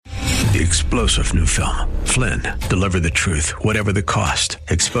The explosive new film, Flynn, deliver the truth, whatever the cost,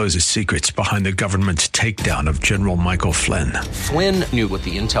 exposes secrets behind the government's takedown of General Michael Flynn. Flynn knew what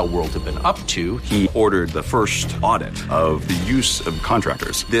the intel world had been up to. He ordered the first audit of the use of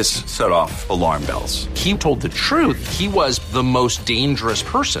contractors. This set off alarm bells. He told the truth. He was the most dangerous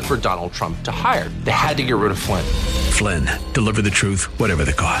person for Donald Trump to hire. They had to get rid of Flynn. Flynn, deliver the truth, whatever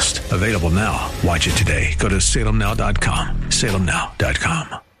the cost. Available now. Watch it today. Go to salemnow.com.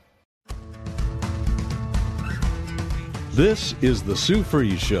 salemnow.com. This is The Sue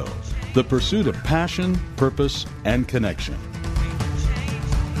Fries Show, the pursuit of passion, purpose, and connection.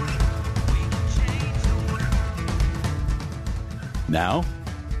 Now,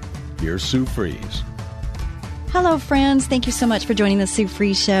 here's Sue Fries. Hello, friends. Thank you so much for joining The Sue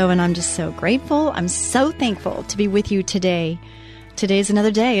Fries Show, and I'm just so grateful. I'm so thankful to be with you today. Today's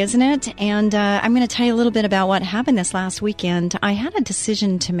another day, isn't it? And I'm going to tell you a little bit about what happened this last weekend. I had a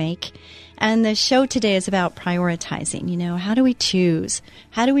decision to make, and the show today is about prioritizing. You know, how do we choose?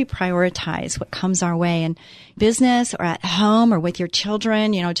 How do we prioritize what comes our way in business or at home or with your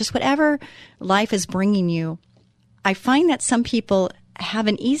children? You know, just whatever life is bringing you. I find that some people have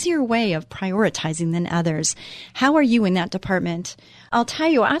an easier way of prioritizing than others. How are you in that department? I'll tell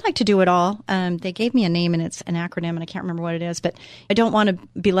you, I like to do it all. They gave me a name and it's an acronym and I can't remember what it is, but I don't want to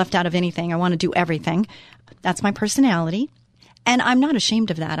be left out of anything. I want to do everything. That's my personality. And I'm not ashamed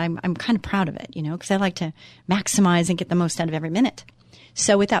of that. I'm kind of proud of it, you know, because I like to maximize and get the most out of every minute.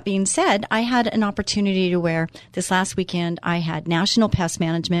 So with that being said, I had an opportunity to where this last weekend I had National Pest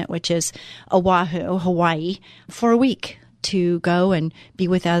Management, which is Oahu, Hawaii, for a week to go and be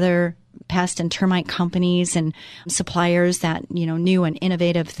with other pest and termite companies and suppliers that, you know, new and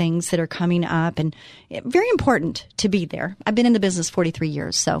innovative things that are coming up. And very important to be there. I've been in the business 43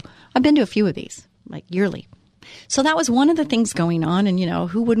 years, so I've been to a few of these, like yearly. So that was one of the things going on. And, you know,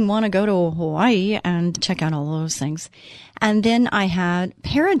 who wouldn't want to go to Hawaii and check out all those things? And then I had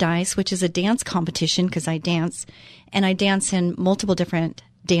Paradise, which is a dance competition because I dance, and I dance in multiple different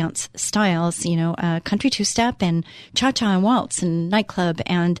dance styles, you know, country two-step and cha-cha and waltz and nightclub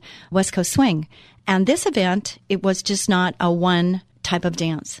and West Coast swing. And this event, it was just not a one type of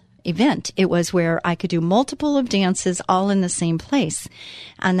dance event. It was where I could do multiple of dances all in the same place.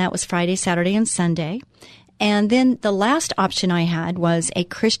 And that was Friday, Saturday, and Sunday. And then the last option I had was a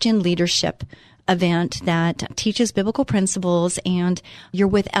Christian leadership event that teaches biblical principles, and you're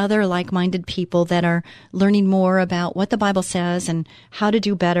with other like-minded people that are learning more about what the Bible says and how to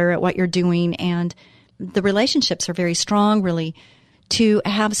do better at what you're doing. And the relationships are very strong, really. To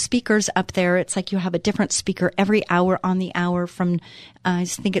have speakers up there, it's like you have a different speaker every hour on the hour from, I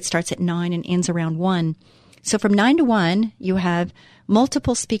think it starts at 9 and ends around 1. So from 9 to 1, you have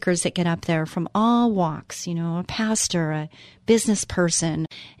multiple speakers that get up there from all walks, you know, a pastor, a business person.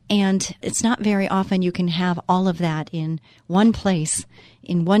 And it's not very often you can have all of that in one place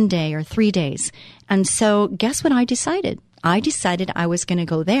in one day or 3 days. And so guess what I decided? I decided I was going to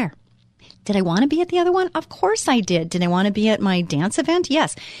go there. Did I want to be at the other one? Of course I did. Did I want to be at my dance event?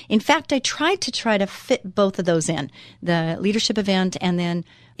 Yes. In fact, I tried to fit both of those in, the leadership event, and then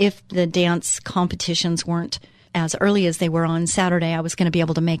if the dance competitions weren't as early as they were on Saturday, I was going to be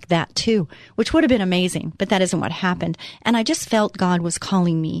able to make that too, which would have been amazing, but that isn't what happened. And I just felt God was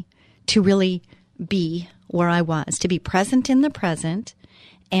calling me to really be where I was, to be present in the present,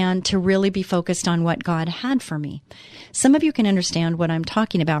 and to really be focused on what God had for me. Some of you can understand what I'm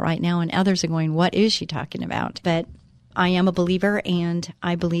talking about right now, and others are going, what is she talking about? But I am a believer, and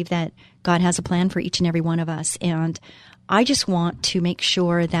I believe that God has a plan for each and every one of us. And I just want to make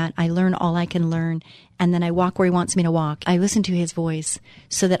sure that I learn all I can learn, and then I walk where He wants me to walk. I listen to His voice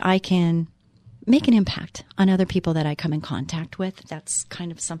so that I can make an impact on other people that I come in contact with. That's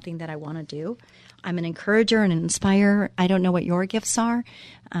kind of something that I want to do. I'm an encourager and an inspirer. I don't know what your gifts are.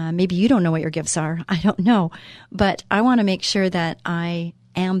 Maybe you don't know what your gifts are. I don't know. But I want to make sure that I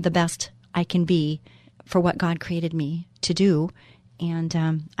am the best I can be for what God created me to do. And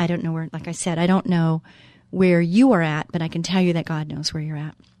I don't know where, like I said, I don't know where you are at, but I can tell you that God knows where you're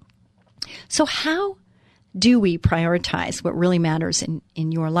at. So how do we prioritize what really matters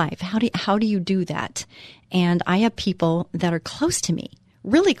in your life? How do you do that? And I have people that are close to me,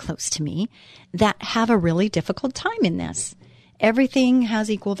 really close to me, that have a really difficult time in this. Everything has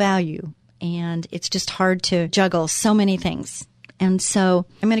equal value, and it's just hard to juggle so many things. And so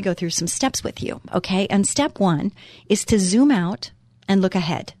I'm going to go through some steps with you, okay? And step 1 is to zoom out and look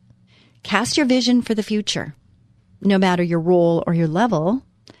ahead. Cast your vision for the future. No matter your role or your level,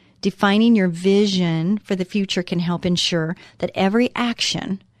 defining your vision for the future can help ensure that every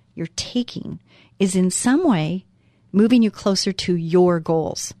action you're taking is in some way moving you closer to your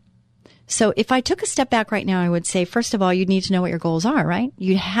goals. So if I took a step back right now, I would say, first of all, you need to know what your goals are, right?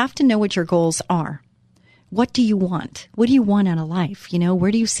 You have to know what your goals are. What do you want? What do you want out of life?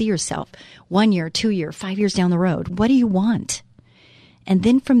 Where do you see yourself 1 year, 2 year, 5 years down the road? What do you want? And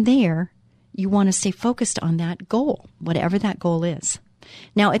then from there, you want to stay focused on that goal, whatever that goal is.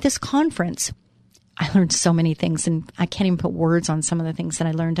 Now, at this conference, I learned so many things, and I can't even put words on some of the things that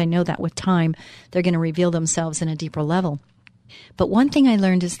I learned. I know that with time, they're going to reveal themselves in a deeper level. But one thing I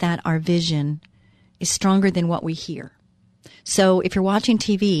learned is that our vision is stronger than what we hear. So if you're watching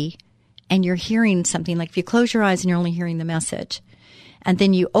TV and you're hearing something, like if you close your eyes and you're only hearing the message, and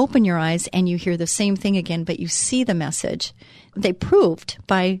then you open your eyes and you hear the same thing again, but you see the message, they proved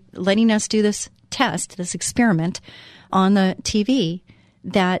by letting us do this test, this experiment on the TV,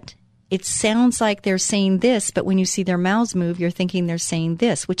 that it sounds like they're saying this, but when you see their mouths move, you're thinking they're saying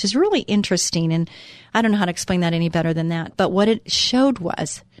this, which is really interesting. And I don't know how to explain that any better than that. But what it showed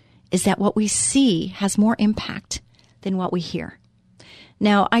is that what we see has more impact than what we hear.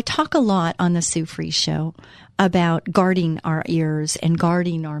 Now, I talk a lot on the Sue Fries Show about guarding our ears and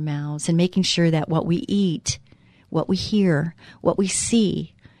guarding our mouths and making sure that what we eat, what we hear, what we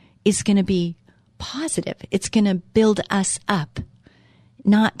see is going to be positive. It's going to build us up,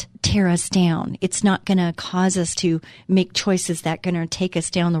 not tear us down. It's not going to cause us to make choices that are going to take us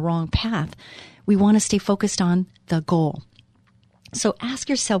down the wrong path. We want to stay focused on the goal. So ask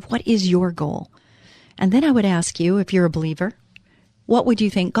yourself, what is your goal? And then I would ask you, if you're a believer, what would you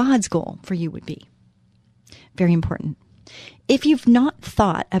think God's goal for you would be? Very important. If you've not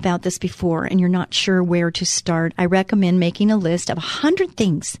thought about this before and you're not sure where to start, I recommend making a list of 100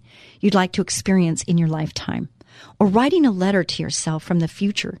 things you'd like to experience in your lifetime, or writing a letter to yourself from the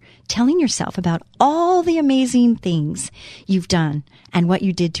future, telling yourself about all the amazing things you've done and what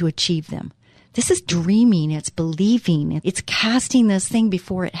you did to achieve them. This is dreaming. It's believing. It's casting this thing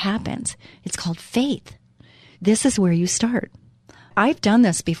before it happens. It's called faith. This is where you start. I've done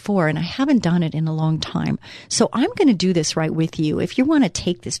this before, and I haven't done it in a long time. So I'm going to do this right with you. If you want to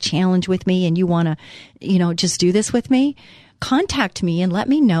take this challenge with me and you want to, just do this with me, contact me and let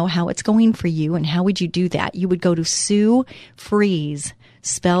me know how it's going for you. And how would you do that? You would go to Sue Fries,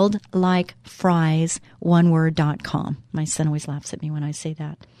 spelled like fries, oneword.com. My son always laughs at me when I say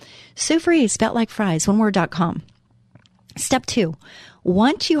that. Sue Fries, spelled like fries, oneword.com. Step 2,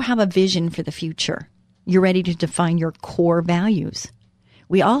 once you have a vision for the future, you're ready to define your core values.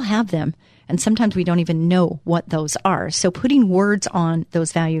 We all have them, and sometimes we don't even know what those are. So putting words on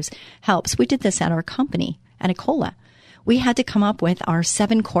those values helps. We did this at our company, at Ecola. We had to come up with our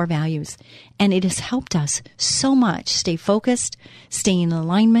 7 core values, and it has helped us so much stay focused, stay in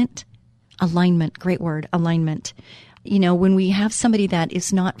alignment. Alignment, great word, alignment. When we have somebody that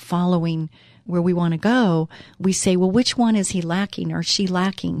is not following where we want to go, we say, well, which one is he lacking or she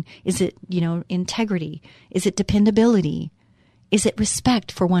lacking? Is it, integrity? Is it dependability? Is it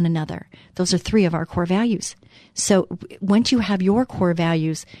respect for one another? Those are 3 of our core values. So once you have your core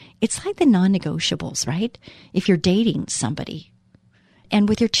values, it's like the non-negotiables, right? If you're dating somebody, and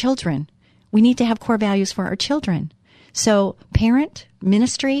with your children, we need to have core values for our children. So parent,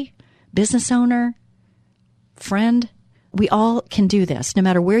 ministry, business owner, friend, we all can do this. No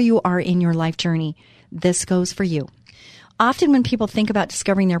matter where you are in your life journey, this goes for you. Often when people think about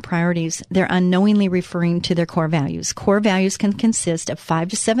discovering their priorities, they're unknowingly referring to their core values. Core values can consist of 5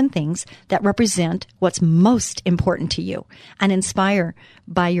 to 7 things that represent what's most important to you and inspire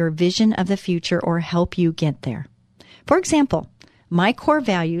by your vision of the future or help you get there. For example, my core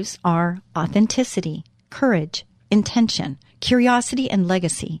values are authenticity, courage, intention, curiosity, and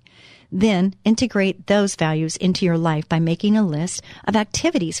legacy. Then integrate those values into your life by making a list of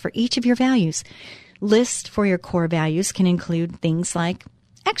activities for each of your values. Lists for your core values can include things like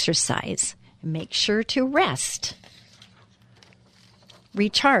exercise, make sure to rest,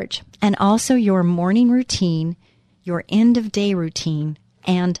 recharge, and also your morning routine, your end of day routine,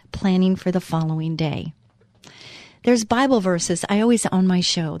 and planning for the following day. There's Bible verses. I always, on my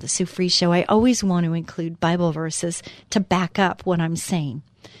show, the Sue Fries Show, I always want to include Bible verses to back up what I'm saying.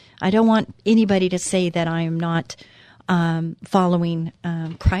 I don't want anybody to say that I am not following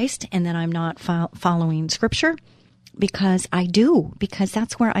Christ and that I'm not following Scripture, because I do, because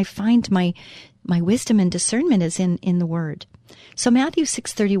that's where I find my wisdom and discernment is in the Word. So Matthew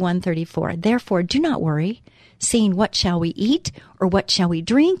 6:31-34, therefore do not worry, saying, what shall we eat, or what shall we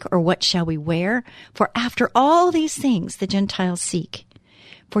drink, or what shall we wear? For after all these things the Gentiles seek.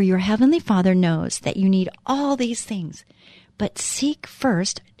 For your heavenly Father knows that you need all these things. But seek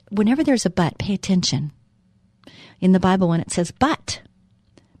first. Whenever there's a but, pay attention. In the Bible, when it says but,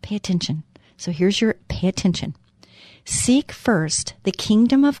 pay attention. So here's your pay attention. Seek first the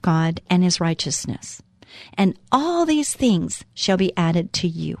kingdom of God and his righteousness, and all these things shall be added to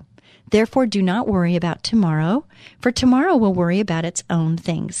you. Therefore, do not worry about tomorrow, for tomorrow will worry about its own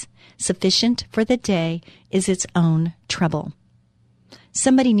things. Sufficient for the day is its own trouble.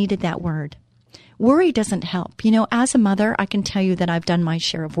 Somebody needed that word. Worry doesn't help. You know, as a mother, I can tell you that I've done my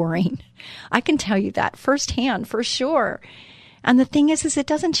share of worrying. I can tell you that firsthand, for sure. And the thing is it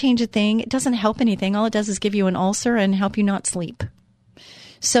doesn't change a thing. It doesn't help anything. All it does is give you an ulcer and help you not sleep.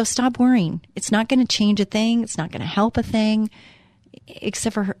 So stop worrying. It's not going to change a thing. It's not going to help a thing,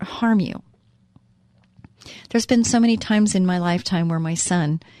 except for harm you. There's been so many times in my lifetime where my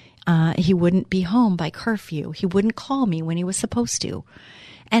son, he wouldn't be home by curfew. He wouldn't call me when he was supposed to.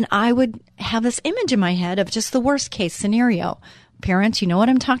 And I would have this image in my head of just the worst case scenario. Parents, you know what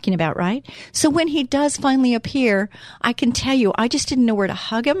I'm talking about, right? So when he does finally appear, I can tell you, I just didn't know where to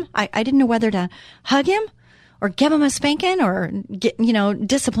hug him. I didn't know whether to hug him or give him a spanking or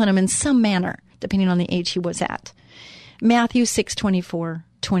discipline him in some manner, depending on the age he was at. Matthew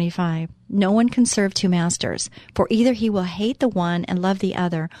 6:24-25. No one can serve two masters, for either he will hate the one and love the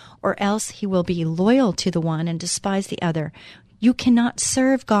other, or else he will be loyal to the one and despise the other. You cannot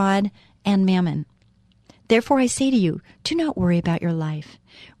serve God and mammon. Therefore I say to you, do not worry about your life,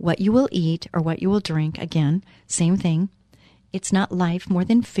 what you will eat or what you will drink. Again, same thing. It's not life more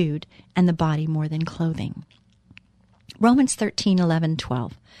than food, and the body more than clothing. Romans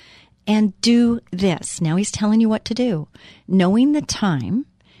 13:11-12. And do this. Now he's telling you what to do. Knowing the time,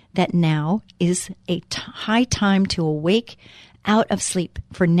 that now is a high time to awake out of sleep.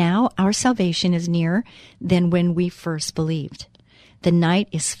 For now our salvation is nearer than when we first believed. The night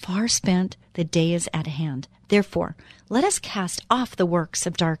is far spent, the day is at hand. Therefore, let us cast off the works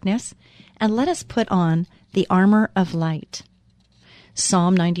of darkness, and let us put on the armor of light.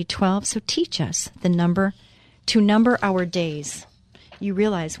 Psalm 90:12. So teach us to number our days. You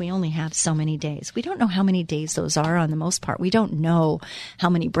realize we only have so many days. We don't know how many days those are on the most part. We don't know how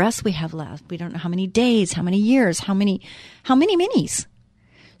many breaths we have left. We don't know how many days, how many years, how many minis.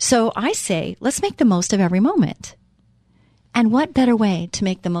 So I say, let's make the most of every moment. And what better way to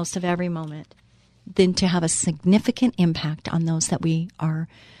make the most of every moment than to have a significant impact on those that we are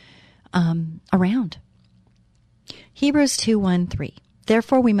around? Hebrews 2:1-3.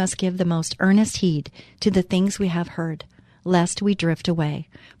 Therefore we must give the most earnest heed to the things we have heard, lest we drift away.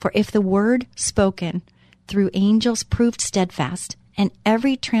 For if the word spoken through angels proved steadfast, and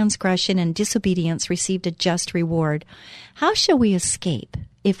every transgression and disobedience received a just reward, how shall we escape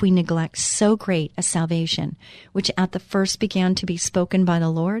if we neglect so great a salvation, which at the first began to be spoken by the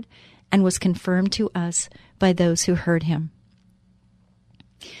Lord, and was confirmed to us by those who heard him?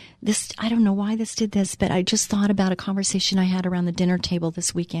 This, I don't know why this did this, but I just thought about a conversation I had around the dinner table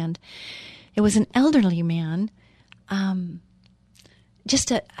this weekend. It was an elderly man,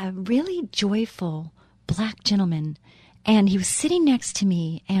 just a really joyful black gentleman. And he was sitting next to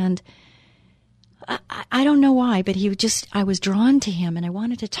me, and I don't know why, but I was drawn to him, and I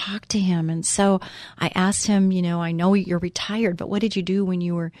wanted to talk to him. And so I asked him, I know you're retired, but what did you do when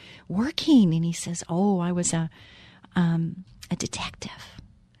you were working? And he says, I was a detective.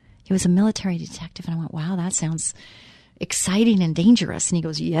 He was a military detective. And I went, wow, that sounds exciting and dangerous. And he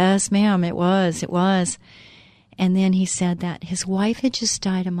goes, yes, ma'am, it was. And then he said that his wife had just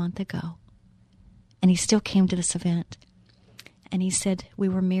died a month ago, and he still came to this event. And he said, we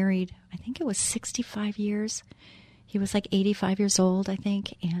were married, I think it was 65 years. He was like 85 years old, I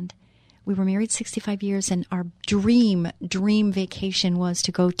think. And we were married 65 years, and our dream vacation was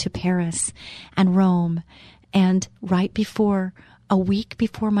to go to Paris and Rome. And a week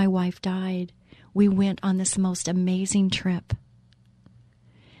before my wife died, we went on this most amazing trip.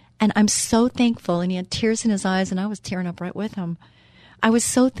 And I'm so thankful, and he had tears in his eyes, and I was tearing up right with him. I was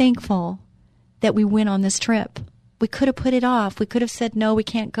so thankful that we went on this trip. We could have put it off. We could have said, no, we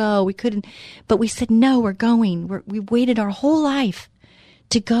can't go. We couldn't. But we said, no, we're going. We waited our whole life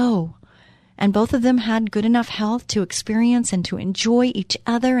to go. And both of them had good enough health to experience and to enjoy each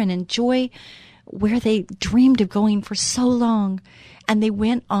other and enjoy where they dreamed of going for so long. And they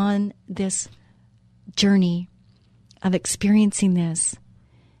went on this journey of experiencing this.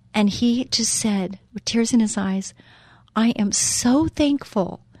 And he just said, with tears in his eyes, I am so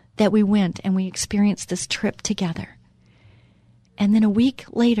thankful that we went and we experienced this trip together. And then a week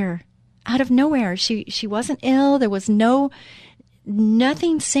later, out of nowhere, she wasn't ill. There was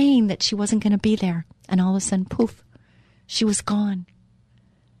nothing saying that she wasn't going to be there. And all of a sudden, poof, she was gone.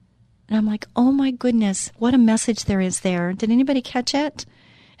 And I'm like, oh my goodness, what a message there is there. Did anybody catch it?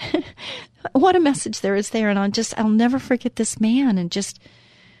 What a message there is there. And I'll never forget this man, and just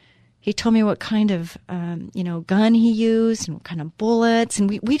He told me what kind of, gun he used and what kind of bullets.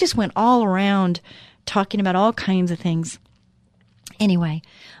 And we just went all around talking about all kinds of things. Anyway,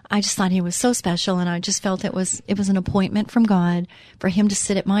 I just thought he was so special, and I just felt it was an appointment from God for him to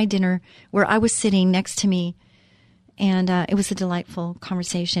sit at my dinner where I was sitting next to me. And it was a delightful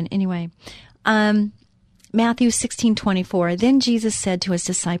conversation. Anyway, Matthew 16:24. Then Jesus said to his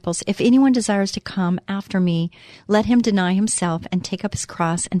disciples, "If anyone desires to come after me, let him deny himself and take up his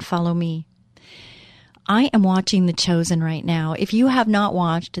cross and follow me." I am watching The Chosen right now. If you have not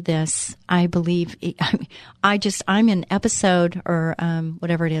watched this, I believe I'm in episode or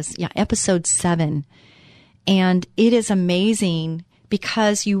whatever it is. Yeah, episode 7. And it is amazing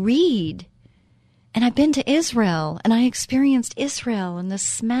because you read. And I've been to Israel, and I experienced Israel and the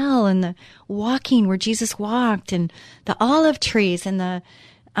smell and the walking where Jesus walked, and the olive trees and the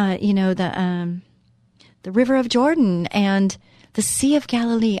river of Jordan and the Sea of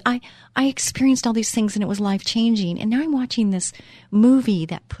Galilee. I experienced all these things, and it was life-changing. And now I'm watching this movie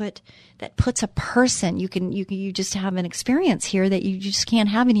that puts a person. You just have an experience here that you just can't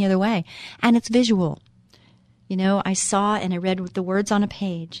have any other way, and it's visual. I saw and I read the words on a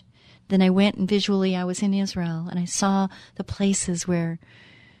page. Then I went and visually I was in Israel, and I saw the places where,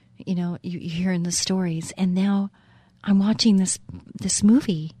 you hear in the stories. And now I'm watching this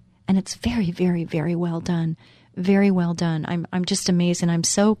movie, and it's very, very, very well done. Very well done. I'm just amazed, and I'm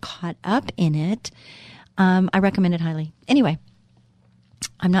so caught up in it. I recommend it highly. Anyway,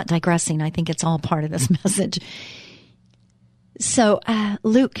 I'm not digressing. I think it's all part of this message. So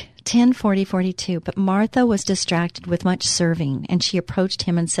Luke 10:40-42. But Martha was distracted with much serving, and she approached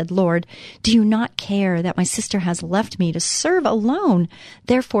him and said, "Lord, do you not care that my sister has left me to serve alone?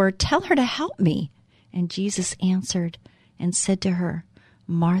 Therefore, tell her to help me." And Jesus answered and said to her,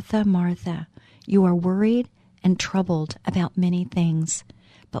 "Martha, Martha, you are worried and troubled about many things,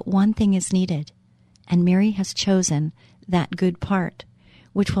 but one thing is needed, and Mary has chosen that good part,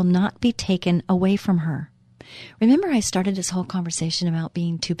 which will not be taken away from her." Remember, I started this whole conversation about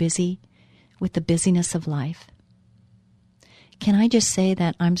being too busy with the busyness of life. Can I just say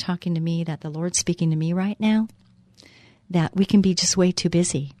that I'm talking to me, that the Lord's speaking to me right now, that we can be just way too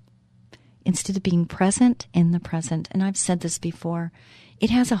busy instead of being present in the present. And I've said this before.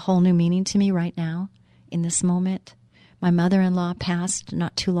 It has a whole new meaning to me right now in this moment. My mother-in-law passed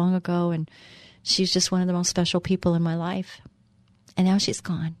not too long ago, and she's just one of the most special people in my life. And now she's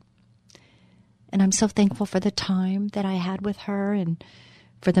gone. And I'm so thankful for the time that I had with her, and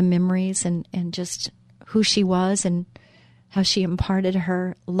for the memories, and just who she was, and how she imparted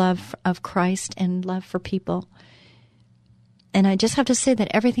her love of Christ and love for people. And I just have to say that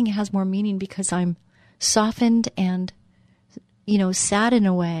everything has more meaning because I'm softened and, sad in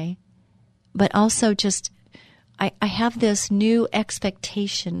a way, but also just I have this new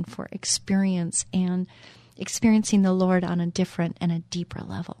expectation for experience and experiencing the Lord on a different and a deeper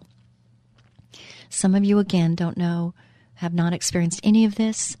level. Some of you, again, don't know, have not experienced any of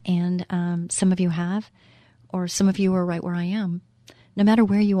this, and some of you have, or some of you are right where I am. No matter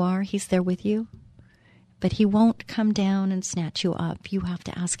where you are, He's there with you, but He won't come down and snatch you up. You have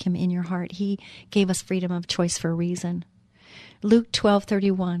to ask Him in your heart. He gave us freedom of choice for a reason. Luke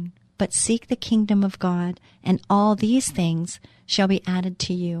 12:31, but seek the kingdom of God, and all these things shall be added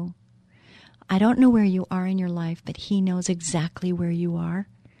to you. I don't know where you are in your life, but He knows exactly where you are.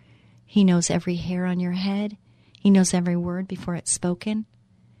 He knows every hair on your head. He knows every word before it's spoken.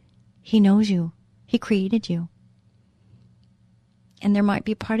 He knows you. He created you. And there might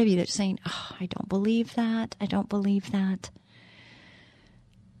be part of you that's saying, "Oh, I don't believe that. I don't believe that."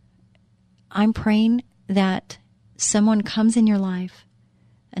 I'm praying that someone comes in your life,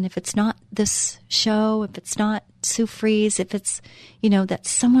 and if it's not this show, if it's not Sue Fries, if it's, that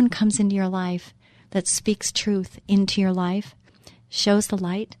someone comes into your life that speaks truth into your life, shows the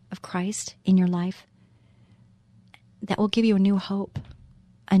light of Christ in your life, that will give you a new hope,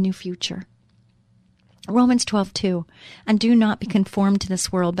 a new future. Romans 12:2, and do not be conformed to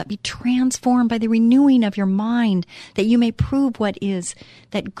this world, but be transformed by the renewing of your mind, that you may prove what is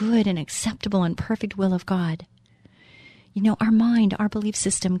that good and acceptable and perfect will of God. Our mind, our belief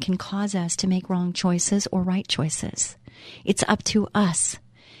system can cause us to make wrong choices or right choices. It's up to us.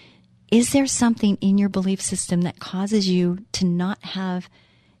 Is there something in your belief system that causes you to not have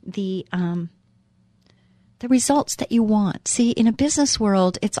the results that you want? See, in a business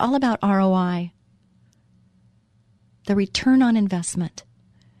world, it's all about ROI, the return on investment,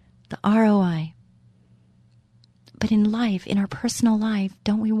 the ROI. But in life, in our personal life,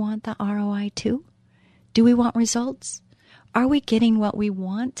 don't we want the ROI too? Do we want results? Are we getting what we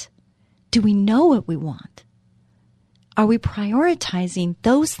want? Do we know what we want? Are we prioritizing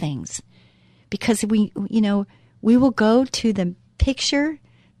those things? Because we will go to the picture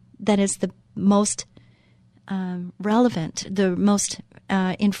that is the most relevant, the most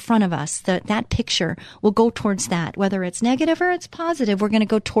in front of us. That picture will go towards that. Whether it's negative or it's positive, we're going to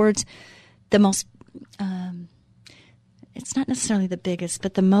go towards the most, it's not necessarily the biggest,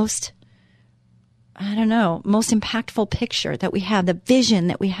 but the most, most impactful picture that we have, the vision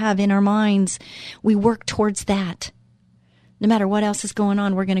that we have in our minds. We work towards that. No matter what else is going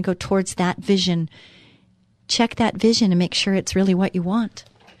on, we're going to go towards that vision. Check that vision and make sure it's really what you want.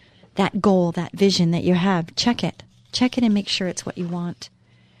 That goal, that vision that you have, check it. Check it and make sure it's what you want.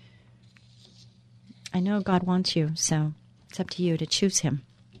 I know God wants you, so it's up to you to choose him.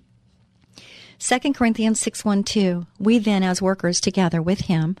 2 Corinthians 6:1-2, we then as workers together with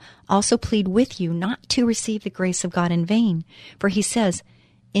him also plead with you not to receive the grace of God in vain. For he says,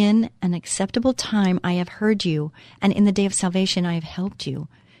 in an acceptable time I have heard you, and in the day of salvation I have helped you.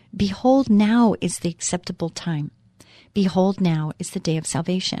 Behold, now is the acceptable time. Behold, now is the day of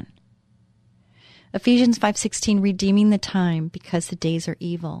salvation. Ephesians 5:16, redeeming the time because the days are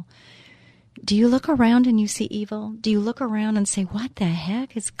evil. Do you look around and you see evil? Do you look around and say, what the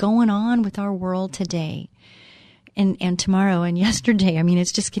heck is going on with our world today and tomorrow and yesterday? I mean,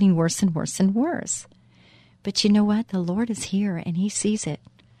 it's just getting worse and worse and worse. But you know what? The Lord is here and he sees it.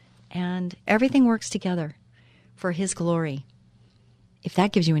 And everything works together for his glory. If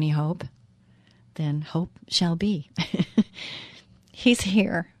that gives you any hope, then hope shall be. He's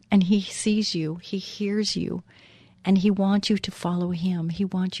here and he sees you. He hears you. And he wants you to follow him. He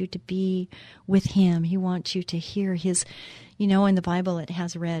wants you to be with him. He wants you to hear his, in the Bible it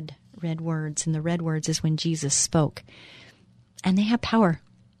has red words. And the red words is when Jesus spoke. And they have power.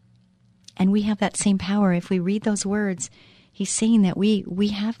 And we have that same power. If we read those words, he's saying that we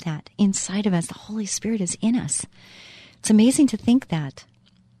have that inside of us. The Holy Spirit is in us. It's amazing to think that.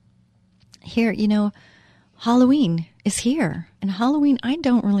 Here, Halloween is here. And Halloween, I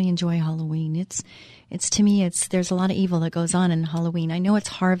don't really enjoy Halloween. It's to me, there's a lot of evil that goes on in Halloween. I know it's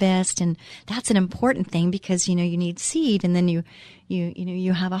harvest, and that's an important thing because, you need seed, and then you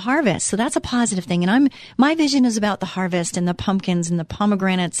have a harvest. So that's a positive thing. And my vision is about the harvest and the pumpkins and the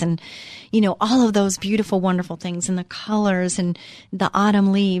pomegranates and, all of those beautiful, wonderful things and the colors and the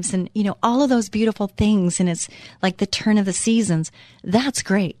autumn leaves and, all of those beautiful things. And it's like the turn of the seasons. That's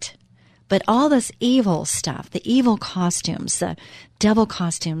great. But all this evil stuff, the evil costumes, the devil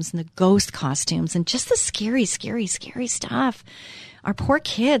costumes and the ghost costumes and just the scary, scary, scary stuff. Our poor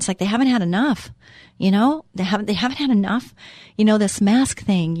kids, they haven't had enough, They haven't had enough, this mask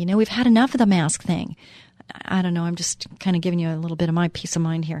thing, we've had enough of the mask thing. I don't know. I'm just kind of giving you a little bit of my peace of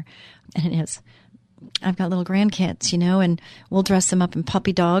mind here. And it is. I've got little grandkids, and we'll dress them up in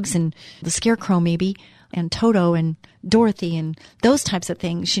puppy dogs and the scarecrow maybe, and Toto and Dorothy and those types of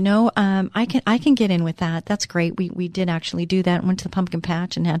things, I can get in with that. That's great. We did actually do that. Went to the pumpkin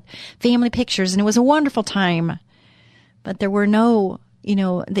patch and had family pictures, and it was a wonderful time. But there were no,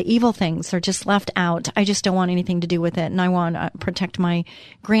 the evil things are just left out. I just don't want anything to do with it. And I want to protect my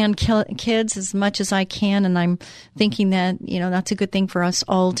grandkids as much as I can. And I'm thinking that, that's a good thing for us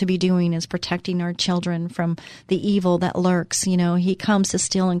all to be doing, is protecting our children from the evil that lurks. He comes to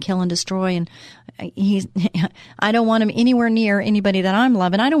steal and kill and destroy. And I don't want him anywhere near anybody that I'm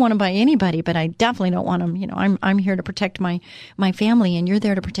loving. I don't want him by anybody, but I definitely don't want him. I'm here to protect my family, and you're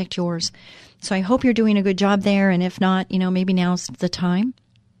there to protect yours. So I hope you're doing a good job there. And if not, maybe now's the time.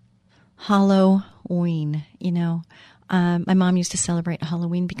 Halloween, my mom used to celebrate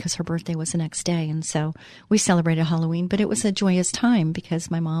Halloween because her birthday was the next day. And so we celebrated Halloween, but it was a joyous time because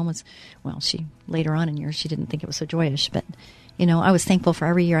my mom was, she later on in years, she didn't think it was so joyous, but I was thankful for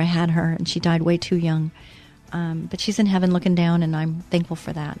every year I had her, and she died way too young. But she's in heaven looking down, and I'm thankful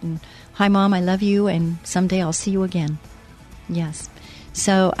for that. And hi, Mom, I love you, and someday I'll see you again. Yes.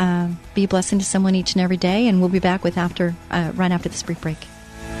 So be a blessing to someone each and every day, and we'll be back with right after this brief break.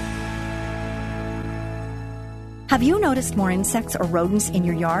 Have you noticed more insects or rodents in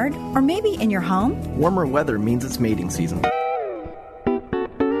your yard, or maybe in your home? Warmer weather means it's mating season.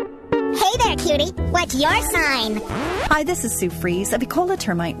 Hey there, cutie. What's your sign? Hi, this is Sue Fries of Ecola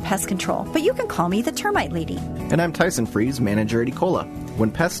Termite Pest Control, but you can call me the Termite Lady. And I'm Tyson Fries, manager at Ecola. When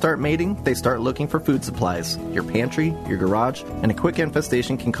pests start mating, they start looking for food supplies. Your pantry, your garage, and a quick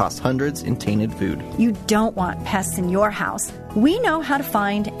infestation can cost hundreds in tainted food. You don't want pests in your house. We know how to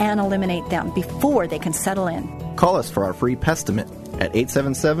find and eliminate them before they can settle in. Call us for our free Pestimate at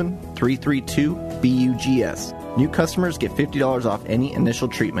 877-332-BUGS. New customers get $50 off any initial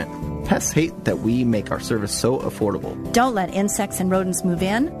treatment. Pests hate that we make our service so affordable. Don't let insects and rodents move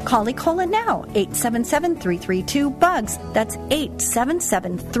in. Call Ecola now, 877-332-BUGS. That's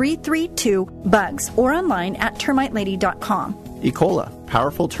 877-332-BUGS. Or online at termitelady.com. Ecola,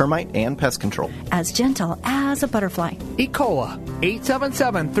 powerful termite and pest control. As gentle as a butterfly. Ecola,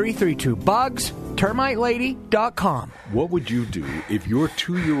 877-332-BUGS, termitelady.com. What would you do if your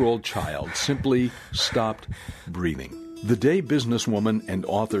 2-year-old child simply stopped breathing? The day businesswoman and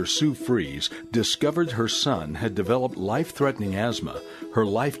author Sue Fries discovered her son had developed life-threatening asthma, her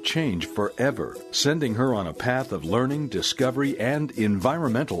life changed forever, sending her on a path of learning, discovery, and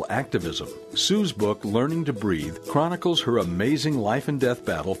environmental activism. Sue's book, Learning to Breathe, chronicles her amazing life and death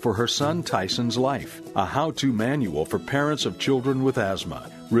battle for her son Tyson's life, a how-to manual for parents of children with asthma,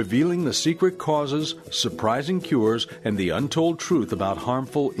 revealing the secret causes, surprising cures, and the untold truth about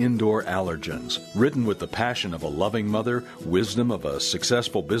harmful indoor allergens. Written with the passion of a loving mother, wisdom of a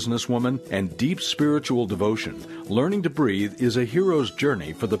successful businesswoman, and deep spiritual devotion, Learning to Breathe is a hero's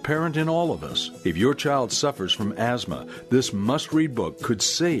journey for the parent in all of us. If your child suffers from asthma, this must-read book could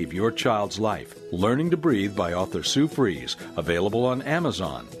save your child's life. Learning to Breathe by author Sue Fries, available on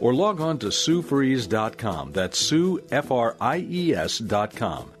Amazon, or log on to SueFries.com. That's Sue,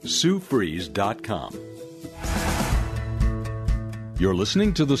 Fries.com. SueFries.com. You're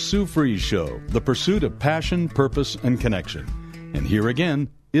listening to The Sue Fries Show, the pursuit of passion, purpose, and connection. And here again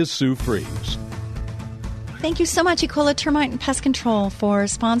is Sue Fries. Thank you so much, Ecola Termite and Pest Control, for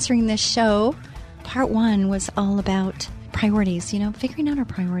sponsoring this show. Part 1 was all about priorities, figuring out our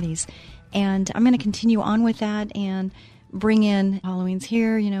priorities. And I'm going to continue on with that and bring in Halloween's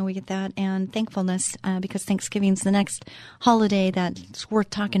here, we get that, and thankfulness, because Thanksgiving's the next holiday that's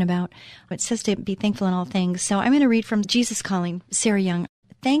worth talking about. It says to be thankful in all things. So I'm going to read from Jesus Calling, Sarah Young.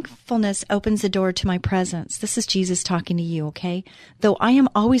 Thankfulness opens the door to my presence. This is Jesus talking to you, okay? Though I am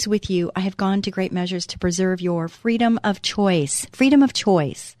always with you, I have gone to great measures to preserve your freedom of choice. Freedom of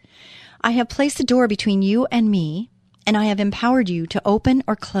choice. I have placed a door between you and me, and I have empowered you to open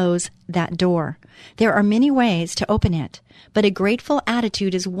or close that door. There are many ways to open it, but a grateful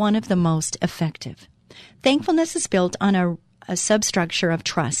attitude is one of the most effective. Thankfulness is built on a substructure of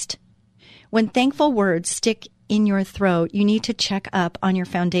trust. When thankful words stick in your throat, you need to check up on your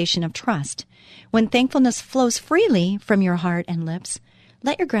foundation of trust. When thankfulness flows freely from your heart and lips,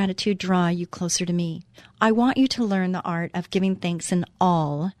 let your gratitude draw you closer to me. I want you to learn the art of giving thanks in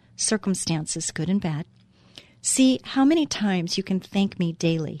all circumstances, good and bad. See how many times you can thank me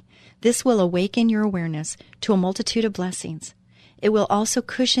daily. This will awaken your awareness to a multitude of blessings. It will also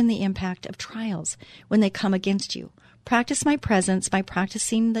cushion the impact of trials when they come against you. Practice my presence by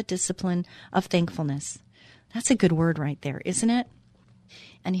practicing the discipline of thankfulness. That's a good word right there, isn't it?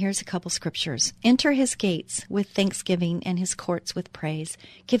 And here's a couple scriptures. Enter his gates with thanksgiving and his courts with praise.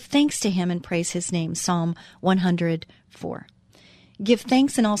 Give thanks to him and praise his name. Psalm 104. Give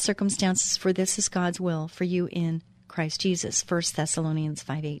thanks in all circumstances, for this is God's will for you in Christ Jesus. 1 Thessalonians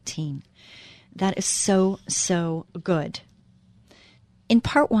 5:18. That is so, so good. In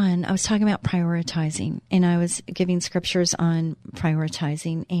part 1, I was talking about prioritizing, and I was giving scriptures on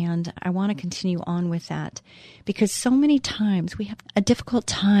prioritizing, and I want to continue on with that because so many times we have a difficult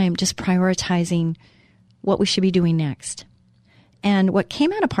time just prioritizing what we should be doing next. And what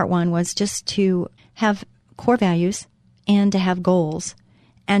came out of part 1 was just to have core values and to have goals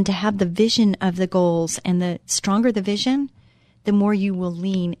and to have the vision of the goals. And the stronger the vision, the more you will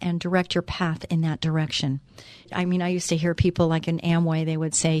lean and direct your path in that direction. I mean, I used to hear people like in Amway, they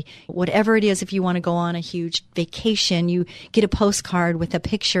would say, whatever it is, if you want to go on a huge vacation, you get a postcard with a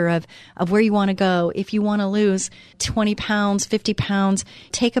picture of where you want to go. If you want to lose 20 pounds, 50 pounds,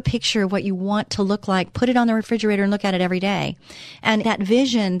 take a picture of what you want to look like, put it on the refrigerator and look at it every day. And that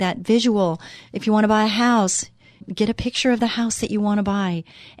vision, that visual, if you want to buy a house, get a picture of the house that you want to buy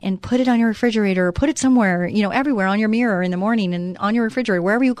and put it on your refrigerator or put it somewhere, everywhere, on your mirror in the morning and on your refrigerator,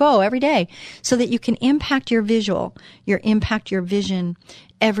 wherever you go every day, so that you can impact your vision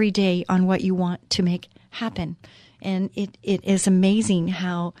every day on what you want to make happen. And it is amazing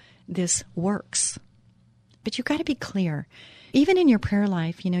how this works. But you've got to be clear. Even in your prayer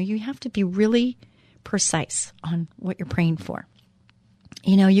life, you have to be really precise on what you're praying for.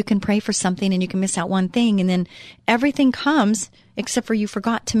 You can pray for something and you can miss out one thing, and then everything comes except for you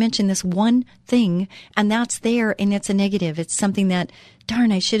forgot to mention this one thing, and that's there, and it's a negative. It's something that,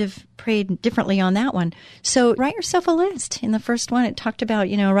 darn, I should have prayed differently on that one. So write yourself a list. In the first one, it talked about,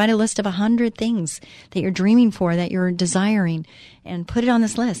 write a list of 100 things that you're dreaming for, that you're desiring, and put it on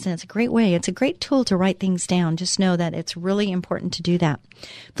this list. And it's a great way. It's a great tool to write things down. Just know that it's really important to do that.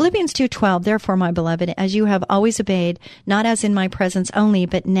 Philippians 2:12, therefore, my beloved, as you have always obeyed, not as in my presence only,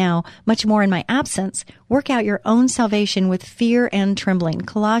 but now much more in my absence, work out your own salvation with fear and trembling.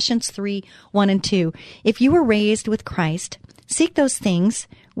 Colossians 3:1 and 2. If you were raised with Christ, seek those things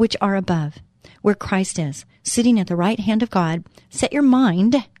which are above, where Christ is, sitting at the right hand of God. Set your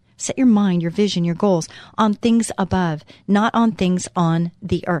mind, your vision, your goals on things above, not on things on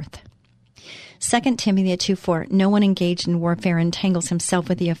the earth. 2 Timothy 2:4, no one engaged in warfare entangles himself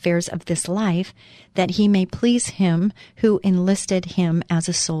with the affairs of this life, that he may please him who enlisted him as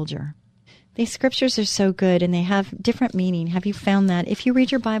a soldier. These scriptures are so good, and they have different meaning. Have you found that? If you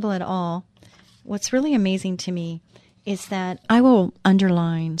read your Bible at all, what's really amazing to me is that I will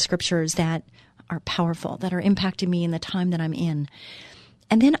underline scriptures that are powerful, that are impacting me in the time that I'm in.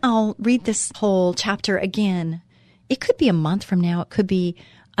 And then I'll read this whole chapter again. It could be a month from now. It could be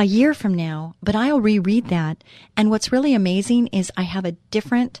a year from now. But I'll reread that. And what's really amazing is I have a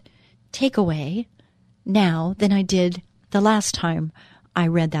different takeaway now than I did the last time I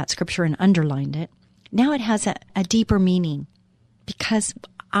read that scripture and underlined it. Now it has a deeper meaning because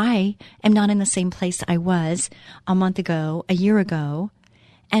I am not in the same place I was a month ago, a year ago.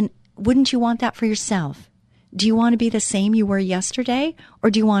 And wouldn't you want that for yourself? Do you want to be the same you were yesterday, or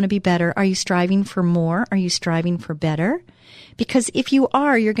do you want to be better? Are you striving for more? Are you striving for better? Because if you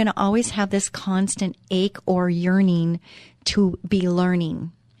are, you're going to always have this constant ache or yearning to be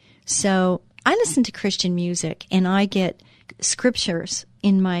learning. So I listen to Christian music, and I get scriptures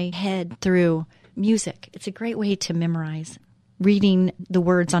in my head through music. It's a great way to memorize. Reading the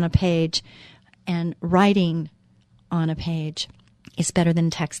words on a page and writing on a page is better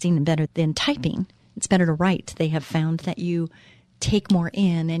than texting and better than typing. It's better to write. They have found that you take more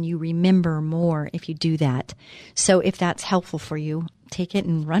in and you remember more if you do that. So if that's helpful for you, take it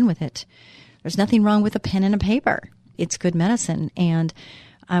and run with it. There's nothing wrong with a pen and a paper. It's good medicine. And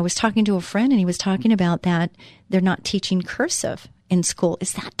I was talking to a friend, and he was talking about that they're not teaching cursive in school.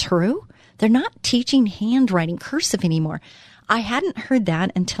 Is that true? They're not teaching handwriting cursive anymore. I hadn't heard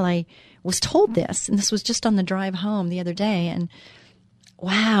that until I was told this, and this was just on the drive home the other day, and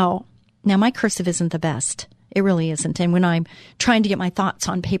wow. Now, my cursive isn't the best. It really isn't. And when I'm trying to get my thoughts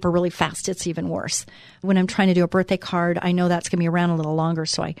on paper really fast, it's even worse. When I'm trying to do a birthday card, I know that's going to be around a little longer,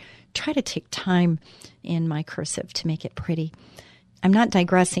 so I try to take time in my cursive to make it pretty. I'm not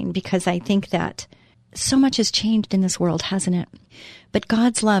digressing because I think that so much has changed in this world, hasn't it? But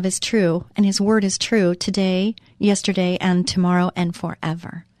God's love is true, and His word is true today, yesterday, and tomorrow, and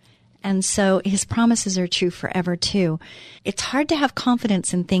forever. And so His promises are true forever, too. It's hard to have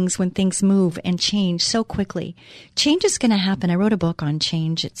confidence in things when things move and change so quickly. Change is going to happen. I wrote a book on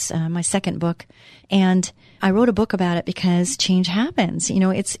change. It's my second book. And I wrote a book about it because change happens.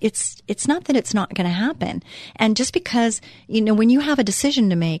 It's not that it's not going to happen. And just because, when you have a decision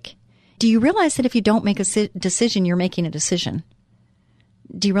to make, do you realize that if you don't make a decision, you're making a decision?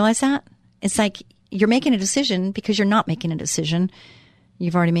 Do you realize that? It's like you're making a decision because you're not making a decision.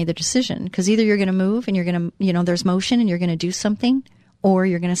 You've already made the decision, because either you're going to move and you're going to, there's motion and you're going to do something, or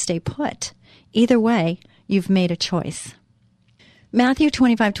you're going to stay put. Either way, you've made a choice. Matthew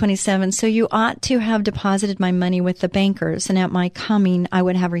 25:27, so you ought to have deposited my money with the bankers, and at my coming I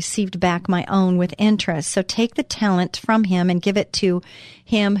would have received back my own with interest. So take the talent from him and give it to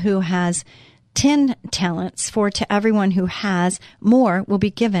him who has 10 talents, for to everyone who has, more will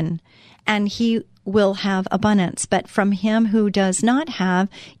be given, and he will have abundance. But from him who does not have,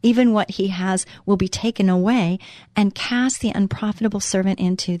 even what he has will be taken away. And cast the unprofitable servant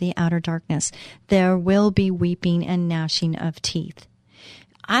into the outer darkness. There will be weeping and gnashing of teeth.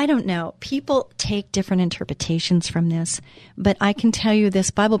 I don't know. People take different interpretations from this, but I can tell you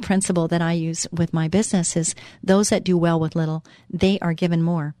this Bible principle that I use with my business is those that do well with little, they are given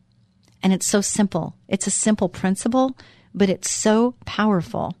more. And it's so simple. It's a simple principle, but it's so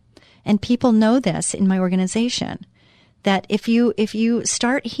powerful. And people know this in my organization, that if you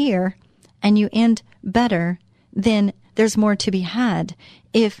start here and you end better, then there's more to be had.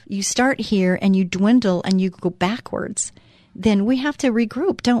 If you start here and you dwindle and you go backwards, then we have to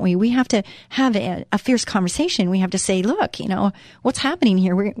regroup, don't we? We have to have a fierce conversation. We have to say, look, what's happening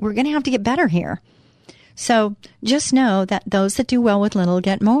here? We're going to have to get better here. So just know that those that do well with little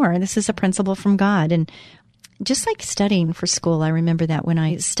get more. This is a principle from God. And just like studying for school, I remember that when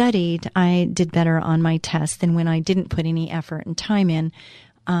I studied, I did better on my tests than when I didn't put any effort and time in.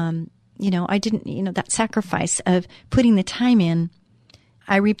 I didn't, that sacrifice of putting the time in,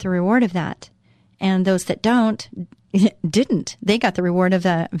 I reaped the reward of that. And those that didn't. They got the reward of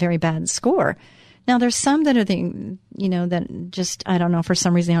a very bad score. Now, there's some that are that just, I don't know, for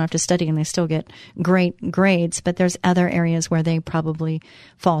some reason they don't have to study and they still get great grades, but there's other areas where they probably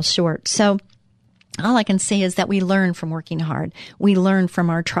fall short. So all I can say is that we learn from working hard. We learn from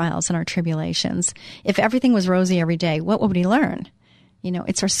our trials and our tribulations. If everything was rosy every day, what would we learn?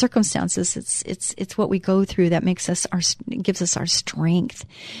 It's our circumstances. It's what we go through that gives us our strength.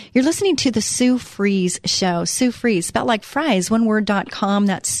 You're listening to the Sue Fries Show. Sue Fries, spelled like fries, oneword.com.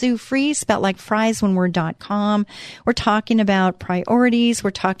 That's Sue Fries, spelled like fries, oneword.com. We're talking about priorities. We're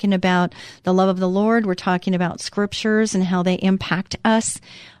talking about the love of the Lord. We're talking about scriptures and how they impact us.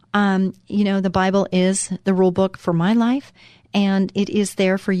 The Bible is the rule book for my life, and it is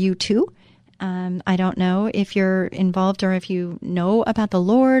there for you too. I don't know if you're involved or if you know about the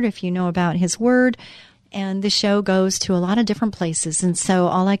Lord, if you know about His Word. And the show goes to a lot of different places. And so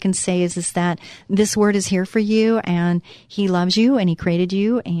all I can say is that this Word is here for you, and He loves you, and He created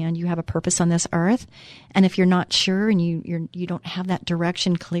you, and you have a purpose on this earth. And if you're not sure and you don't have that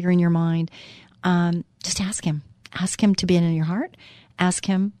direction clear in your mind, just ask Him. Ask Him to be in your heart. Ask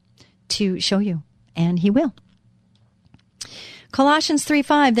Him to show you, and He will. Colossians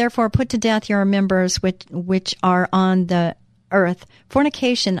 3:5, therefore put to death your members which are on the earth,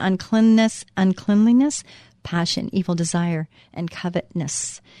 fornication, uncleanliness, passion, evil desire, and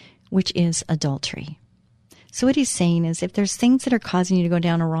covetousness, which is adultery. So what he's saying is if there's things that are causing you to go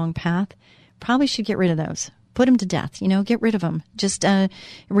down a wrong path, probably should get rid of those. Put them to death, get rid of them. Just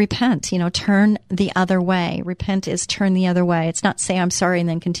repent, turn the other way. Repent is turn the other way. It's not say I'm sorry and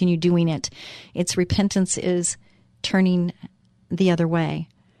then continue doing it. It's repentance is turning the other way.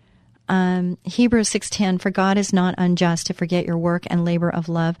 Hebrews 6:10, for God is not unjust to forget your work and labor of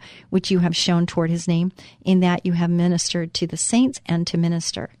love, which you have shown toward His name, in that you have ministered to the saints and do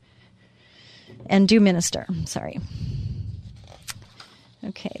minister. Sorry.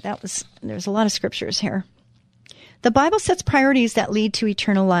 Okay, there's a lot of scriptures here. The Bible sets priorities that lead to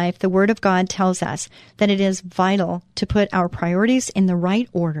eternal life. The Word of God tells us that it is vital to put our priorities in the right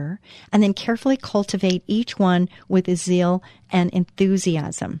order and then carefully cultivate each one with zeal and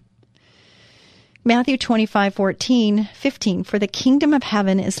enthusiasm. Matthew 25:14-15, for the kingdom of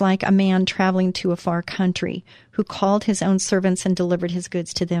heaven is like a man traveling to a far country, who called his own servants and delivered his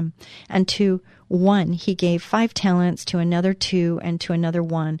goods to them. And to one he gave 5 talents, to another 2, and to another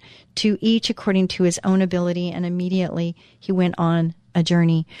 1, to each according to his own ability, and immediately he went on a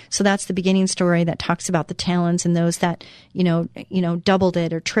journey. So that's the beginning story that talks about the talents and those that, doubled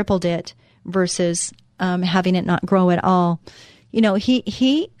it or tripled it versus having it not grow at all.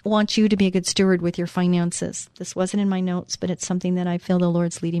 He wants you to be a good steward with your finances. This wasn't in my notes, but it's something that I feel the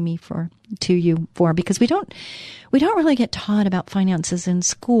Lord's leading me to you for, because we don't really get taught about finances in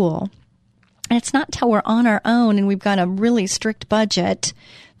school. And it's not until we're on our own and we've got a really strict budget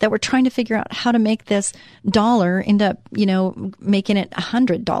that we're trying to figure out how to make this dollar end up, making it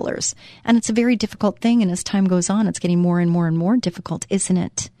 $100. And it's a very difficult thing. And as time goes on, it's getting more and more and more difficult, isn't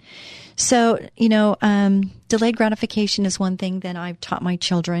it? So, delayed gratification is one thing that I've taught my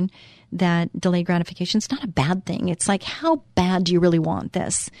children, that delayed gratification is not a bad thing. It's like, how bad do you really want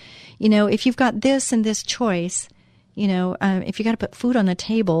this? If you've got this and this choice, if you got to put food on the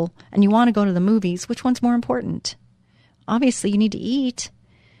table and you want to go to the movies, which one's more important? Obviously, you need to eat.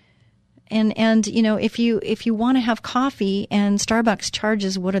 And if you want to have coffee and Starbucks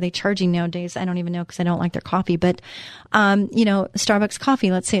charges, what are they charging nowadays? I don't even know because I don't like their coffee. But, Starbucks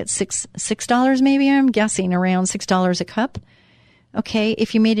coffee, let's say it's $6 maybe. I'm guessing around $6 a cup. Okay.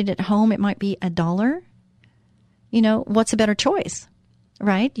 If you made it at home, it might be $1. What's a better choice,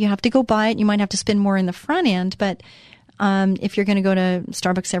 right? You have to go buy it. You might have to spend more in the front end, but if you're going to go to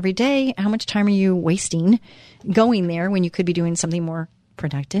Starbucks every day, how much time are you wasting going there when you could be doing something more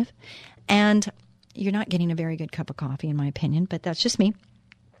productive? And you're not getting a very good cup of coffee, in my opinion, but that's just me.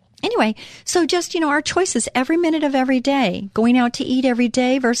 Anyway, so just, our choices every minute of every day, going out to eat every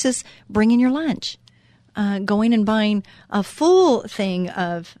day versus bringing your lunch, going and buying a full thing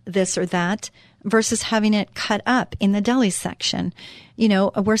of this or that versus having it cut up in the deli section.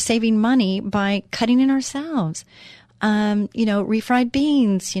 We're saving money by cutting it ourselves. refried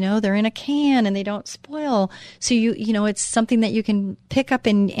beans, they're in a can and they don't spoil. So it's something that you can pick up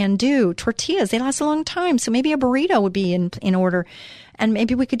and do. Tortillas, they last a long time. So maybe a burrito would be in order. And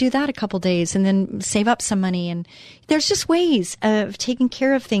maybe we could do that a couple days and then save up some money. And there's just ways of taking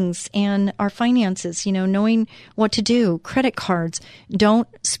care of things and our finances, knowing what to do. Credit cards. Don't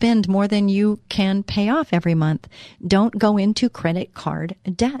spend more than you can pay off every month. Don't go into credit card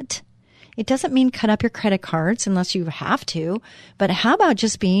debt. It doesn't mean cut up your credit cards unless you have to, but how about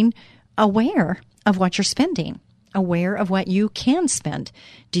just being aware of what you're spending, aware of what you can spend?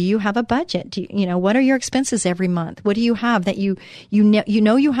 Do you have a budget? What are your expenses every month? What do you have that you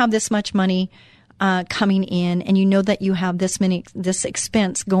have this much money coming in, and you know that you have this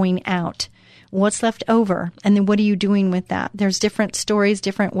expense going out? What's left over? And then what are you doing with that? There's different stories,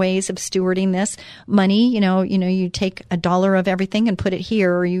 different ways of stewarding this money. You take $1 of everything and put it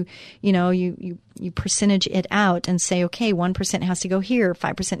here, or you percentage it out and say, okay, 1% has to go here,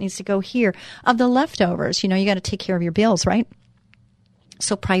 5% needs to go here. Of the leftovers, you got to take care of your bills, right?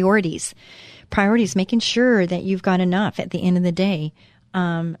 So priorities, making sure that you've got enough at the end of the day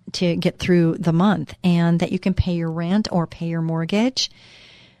to get through the month, and that you can pay your rent or pay your mortgage.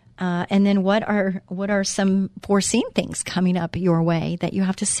 And then what are some foreseen things coming up your way that you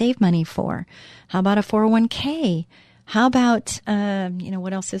have to save money for? How about a 401k? How about,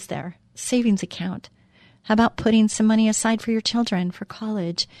 what else is there? Savings account. How about putting some money aside for your children for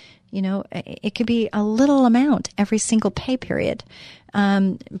college? It could be a little amount every single pay period.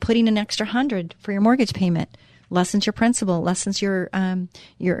 Putting an extra $100 for your mortgage payment lessens your principal, lessens your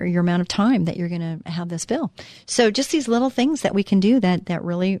amount of time that you're going to have this bill. So just these little things that we can do that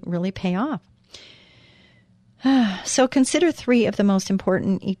really, really pay off. So consider 3 of the most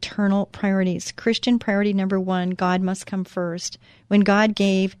important eternal priorities. Christian priority number 1, God must come first. When God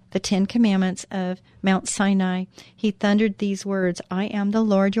gave the 10 commandments of Mount Sinai, he thundered these words, I am the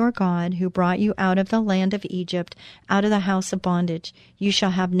Lord your God who brought you out of the land of Egypt, out of the house of bondage. You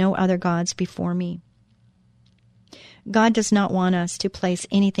shall have no other gods before me. God does not want us to place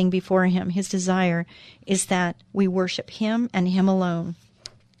anything before him. His desire is that we worship him and him alone.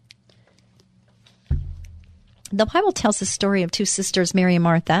 The Bible tells the story of 2 sisters, Mary and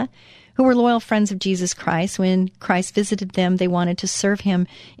Martha, who were loyal friends of Jesus Christ. When Christ visited them, they wanted to serve him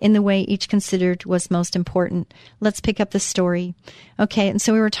in the way each considered was most important. Let's pick up the story. Okay, and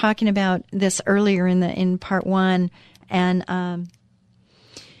so we were talking about this earlier in part 1, and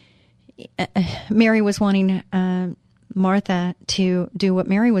Mary was wanting Martha to do what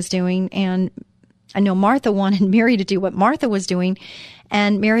Mary was doing, and I know Martha wanted Mary to do what Martha was doing,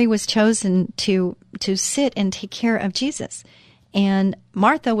 and Mary was chosen to sit and take care of Jesus. And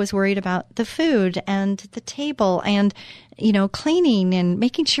Martha was worried about the food and the table and, cleaning and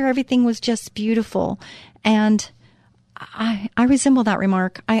making sure everything was just beautiful. And I resemble that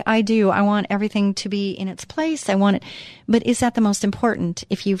remark. I do. I want everything to be in its place. I want it. But is that the most important?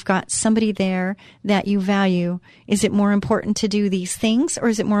 If you've got somebody there that you value, is it more important to do these things, or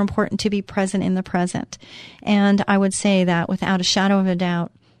is it more important to be present in the present? And I would say that without a shadow of a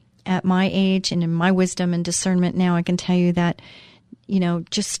doubt, at my age and in my wisdom and discernment now, I can tell you that,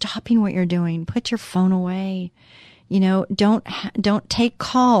 just stopping what you're doing, put your phone away. Don't take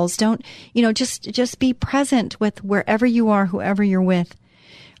calls. Don't, just be present with wherever you are, whoever you're with.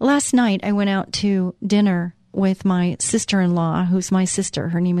 Last night, I went out to dinner with my sister-in-law, who's my sister.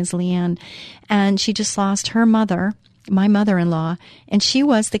 Her name is Leanne, and she just lost her mother, my mother-in-law, and she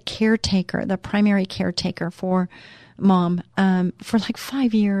was the caretaker, the primary caretaker for Mom, for like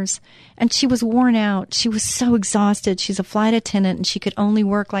 5 years. And she was worn out. She was so exhausted. She's a flight attendant, and she could only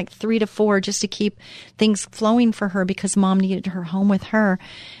work like 3 to 4 just to keep things flowing for her because Mom needed her home with her.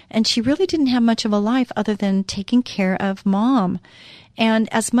 And she really didn't have much of a life other than taking care of Mom. And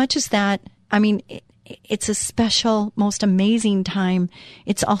as much as that, it's a special, most amazing time.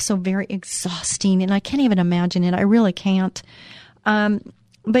 It's also very exhausting, and I can't even imagine it. I really can't.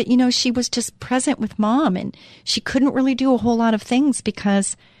 But, she was just present with Mom, and she couldn't really do a whole lot of things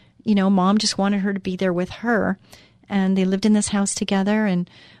because, Mom just wanted her to be there with her. And they lived in this house together, and,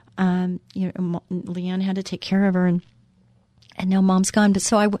 Leanne had to take care of her, and now Mom's gone. But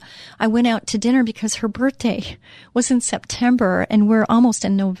so I went out to dinner because her birthday was in September, and we're almost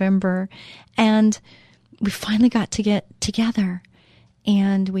in November. And we finally got to get together.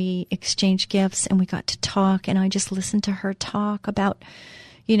 And we exchanged gifts, and we got to talk, and I just listened to her talk about,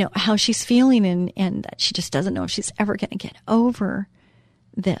 how she's feeling, and that she just doesn't know if she's ever going to get over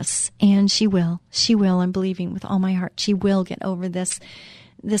this. And she will. I'm believing with all my heart she will get over this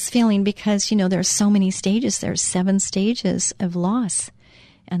feeling because, there's so many stages. There's 7 stages of loss.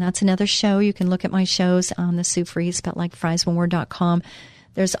 And that's another show. You can look at my shows on the Sue Fries, spelled like fries, one word.com.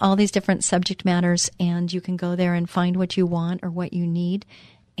 There's all these different subject matters, and you can go there and find what you want or what you need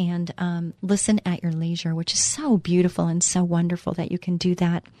and listen at your leisure, which is so beautiful and so wonderful that you can do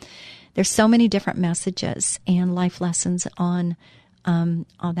that. There's so many different messages and life lessons on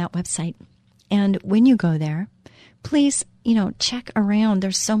that website. And when you go there, please, check around.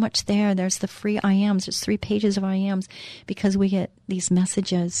 There's so much there. There's the free I Ams. There's 3 pages of I Ams because we get these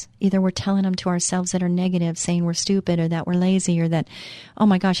messages. Either we're telling them to ourselves that are negative, saying we're stupid or that we're lazy or that, oh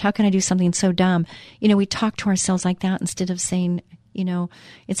my gosh, how can I do something so dumb? We talk to ourselves like that instead of saying,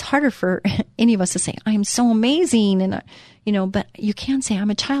 it's harder for any of us to say, I am so amazing. And, but you can say, I'm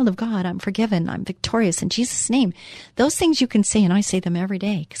a child of God. I'm forgiven. I'm victorious in Jesus' name. Those things you can say, and I say them every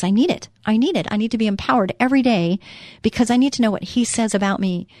day because I need it. I need it. I need to be empowered every day because I need to know what he says about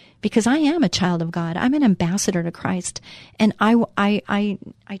me because I am a child of God. I'm an ambassador to Christ. And I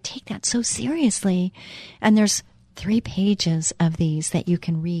take that so seriously. And there's 3 pages of these that you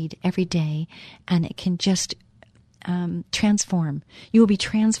can read every day, and it can just transform. You will be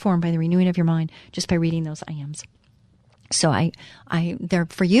transformed by the renewing of your mind just by reading those I Ams. So they're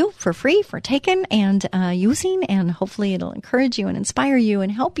for you, for free, for taking and using, and hopefully it'll encourage you and inspire you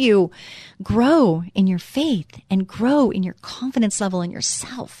and help you grow in your faith and grow in your confidence level in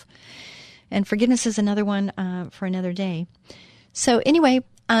yourself. And forgiveness is another one for another day. So anyway,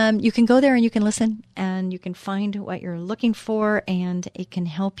 you can go there and you can listen and you can find what you're looking for, and it can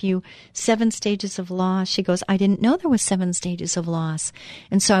help you. 7 stages of loss. She goes, I didn't know there was 7 stages of loss.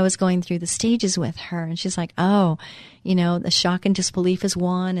 And so I was going through the stages with her, and she's like, oh, the shock and disbelief is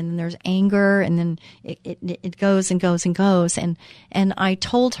one, and then there's anger, and then it goes and goes and goes. And I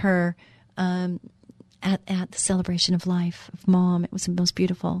told her at the celebration of life of Mom, it was the most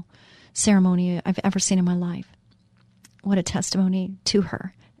beautiful ceremony I've ever seen in my life. What a testimony to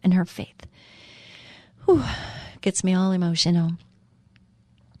her and her faith. Whew, gets me all emotional.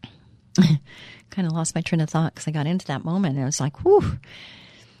 Kind of lost my train of thought because I got into that moment and I was like, whew.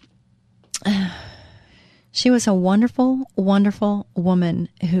 She was a wonderful, wonderful woman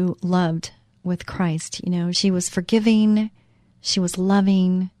who loved with Christ. She was forgiving. She was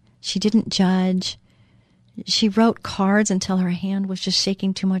loving. She didn't judge. She wrote cards until her hand was just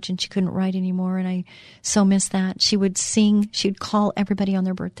shaking too much and she couldn't write anymore, and I so miss that. She would sing. She would call everybody on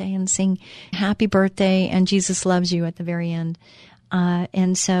their birthday and sing happy birthday and Jesus loves you at the very end.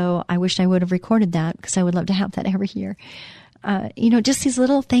 And so I wish I would have recorded that because I would love to have that every year. Just these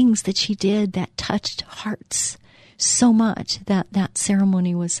little things that she did that touched hearts so much. That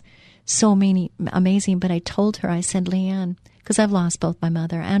ceremony was so amazing. But I told her, I said, Leanne, because I've lost both my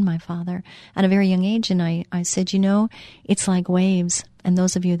mother and my father at a very young age. And I said, it's like waves. And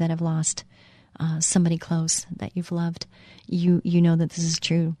those of you that have lost somebody close that you've loved, you know that this is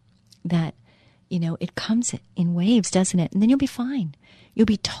true, that, it comes in waves, doesn't it? And then you'll be fine. You'll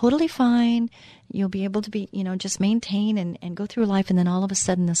be totally fine. You'll be able to be, just maintain and go through life. And then all of a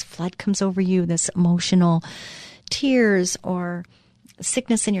sudden this flood comes over you, this emotional tears or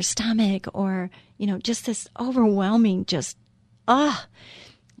sickness in your stomach or, just this overwhelming, I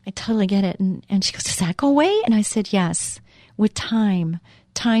totally get it. And she goes, does that go away? And I said, yes, with time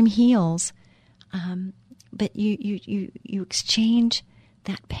heals. But you exchange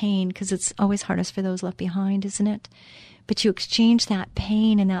that pain, because it's always hardest for those left behind, isn't it? But you exchange that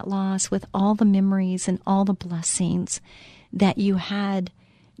pain and that loss with all the memories and all the blessings that you had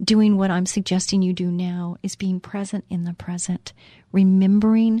doing what I'm suggesting you do now, is being present in the present,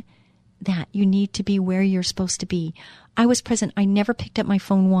 remembering that you need to be where you're supposed to be. I was present. I never picked up my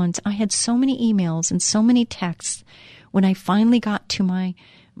phone once. I had so many emails and so many texts. When I finally got to my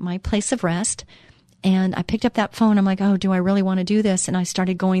place of rest and I picked up that phone, I'm like, oh, do I really want to do this? And I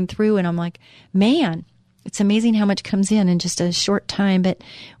started going through and I'm like, man, it's amazing how much comes in just a short time. But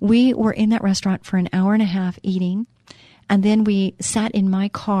we were in that restaurant for an hour and a half eating. And then we sat in my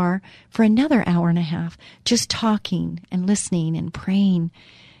car for another hour and a half, just talking and listening and praying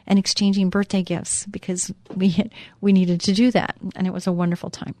and exchanging birthday gifts, because we needed to do that. And it was a wonderful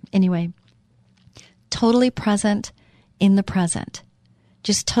time. Anyway, totally present in the present,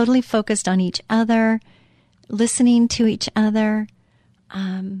 just totally focused on each other, listening to each other,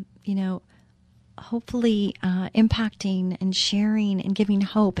 hopefully impacting and sharing and giving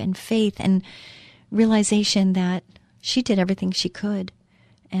hope and faith and realization that she did everything she could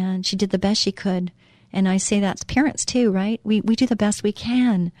and she did the best she could. And I say that's parents too, right? We do the best we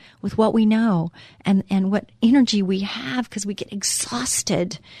can with what we know and what energy we have, because we get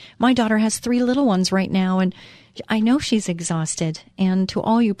exhausted. My daughter has 3 little ones right now, and I know she's exhausted. And to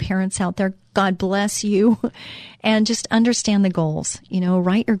all you parents out there, God bless you. And just understand the goals.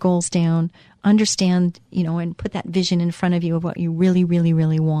 Write your goals down. Understand, and put that vision in front of you of what you really, really,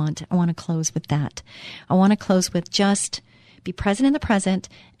 really want. I want to close with that. I want to close with just be present in the present,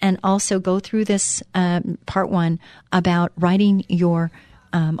 and also go through this part 1 about writing your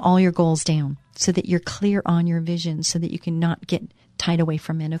all your goals down so that you're clear on your vision, so that you can not get tied away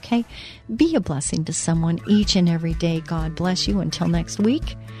from it, okay? Be a blessing to someone each and every day. God bless you. Until next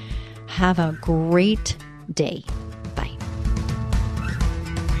week, have a great day. Bye.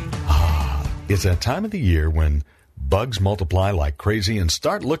 It's that time of the year when bugs multiply like crazy and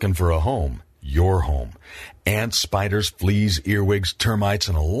start looking for a home. Your home. Ants, spiders, fleas, earwigs, termites,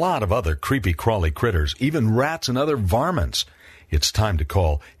 and a lot of other creepy crawly critters, even rats and other varmints. It's time to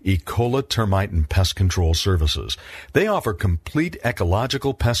call Ecola Termite and Pest Control Services. They offer complete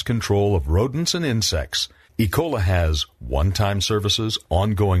ecological pest control of rodents and insects. Ecola has one-time services,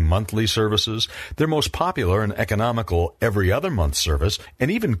 ongoing monthly services, their most popular and economical every other month service,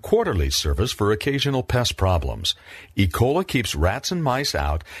 and even quarterly service for occasional pest problems. Ecola keeps rats and mice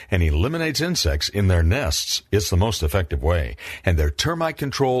out and eliminates insects in their nests. It's the most effective way, and their termite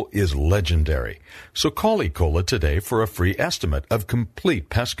control is legendary. So call Ecola today for a free estimate of complete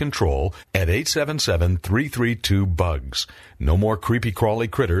pest control at 877-332-BUGS. No more creepy crawly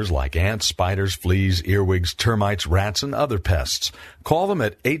critters like ants, spiders, fleas, earwigs, termites, rats, and other pests. Call them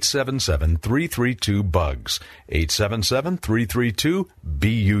at 877-332-BUGS.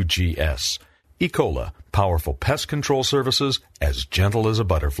 877-332-BUGS. Ecola, powerful pest control services as gentle as a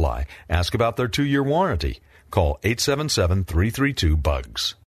butterfly. Ask about their 2-year warranty. Call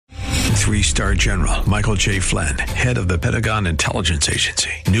 877-332-BUGS. 3-star General Michael J. Flynn, head of the Pentagon Intelligence Agency,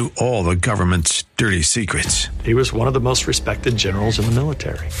 knew all the government's dirty secrets. He was one of the most respected generals in the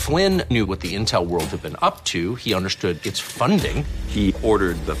military. Flynn knew what the intel world had been up to. He understood its funding. He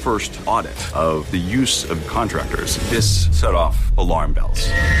ordered the first audit of the use of contractors. This set off alarm bells.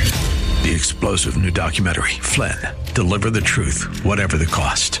 The explosive new documentary, Flynn, Deliver the Truth, Whatever the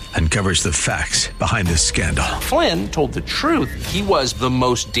Cost, uncovers the facts behind this scandal. Flynn told the truth. He was the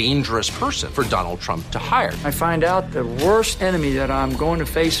most dangerous person for Donald Trump to hire. I find out the worst enemy that I'm going to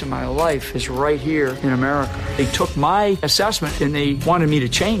face in my life is right here in America. They took my assessment and they wanted me to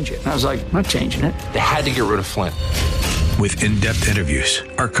change it. And I was like, I'm not changing it. They had to get rid of Flynn. With in-depth interviews,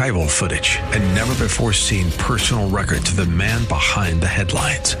 archival footage, and never-before-seen personal records of the man behind the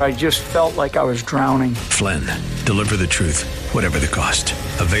headlines. I just felt like I was drowning. Flynn, Deliver the Truth, Whatever the Cost.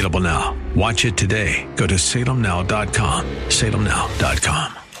 Available now. Watch it today. Go to salemnow.com.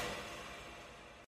 salemnow.com.